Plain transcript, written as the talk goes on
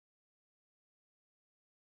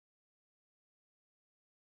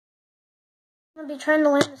I'm gonna be trying to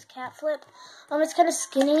land this cat flip. It's kind of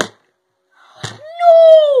skinny. No!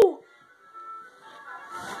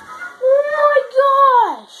 Oh my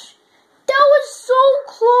gosh! That was so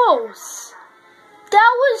close.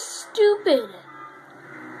 That was stupid.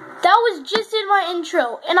 That was just in my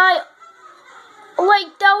intro, and that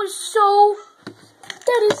is so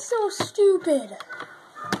stupid.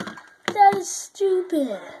 That is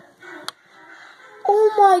stupid.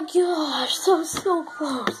 Oh my gosh, that was so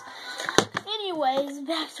close. Anyways,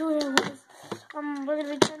 back to where I was. We're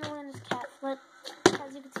gonna be trying to land this cat flip.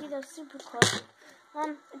 As you can see, that was super close.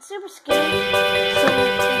 It's super scary.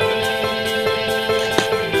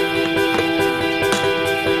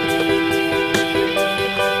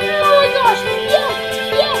 Oh my gosh! Yes!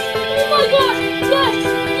 Yes! Oh my gosh! Yes!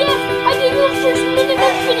 Yes! I did the first minute of the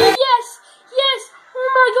video. Yes! Yes! Oh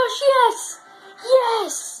my gosh! Yes!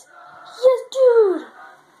 Yes! Yes, dude!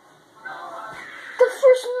 The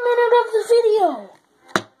first minute of the video.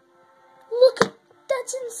 Look,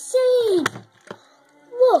 that's insane.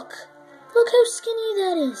 Look how skinny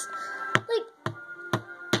that is.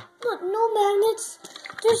 Look, no magnets.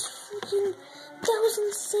 There's freaking, that was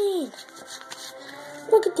insane.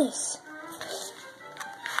 Look at this.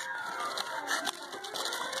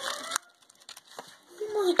 Oh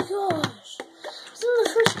my gosh. This is the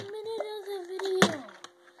first minute of the video.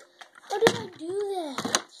 How did I do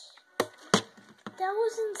that? That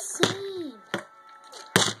was insane.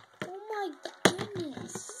 Oh my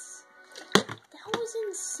goodness. That was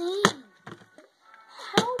insane.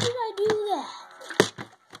 How did I do that?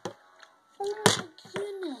 Oh my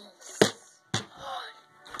goodness.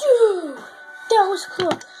 Dude, that was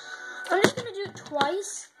cool. I'm just going to do it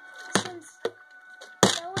twice since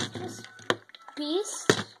that was just beast.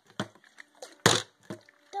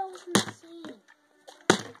 That was insane.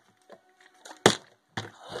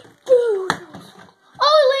 Dude.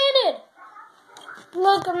 Oh, it landed.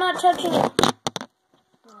 Look, I'm not touching it.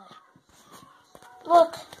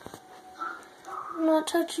 Look. I'm not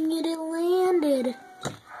touching it. It landed.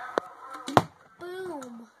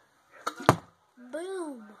 Boom.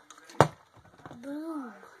 Boom.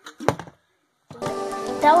 Boom.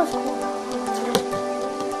 That was cool.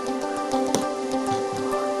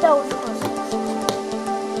 That was close.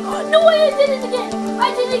 No way, I did it again. I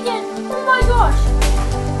did it again. Oh my gosh.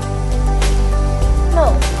 No,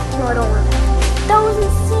 I don't want that. That was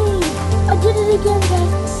insane. I did it again,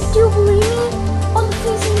 guys. Do you believe me? I'm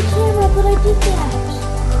facing the camera, but I did that.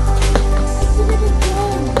 I did it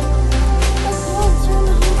again.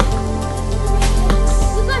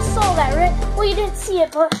 You guys saw that, right? Well, you didn't see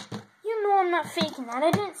it, but you know I'm not faking that.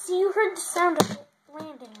 I didn't see. You heard the sound of it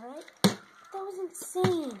landing, right? That was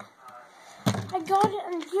insane. I got it,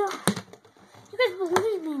 and you guys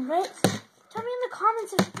believe me, right? Tell me in the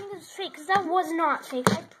comments if you think it was fake, because that was not fake.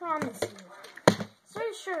 I promise you. It's a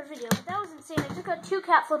very short video, but that was insane. I took out 2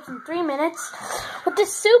 cat flips in 3 minutes with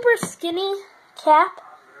this super skinny cap.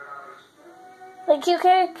 Like, you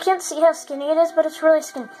can't see how skinny it is, but it's really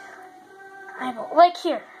skinny. Like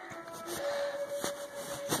here.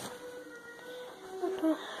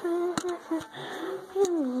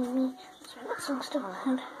 Sorry, that song's still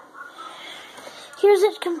on. Here's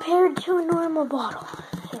it compared to a normal bottle.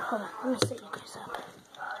 Here, hold on. Let me set you guys up.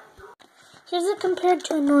 Here's it compared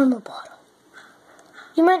to a normal bottle.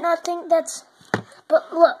 You might not think that's...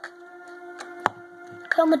 But look.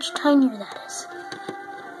 Look how much tinier that is.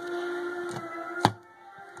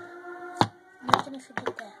 Imagine if you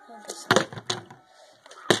did that.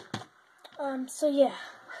 So yeah.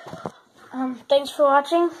 Thanks for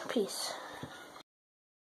watching. Peace.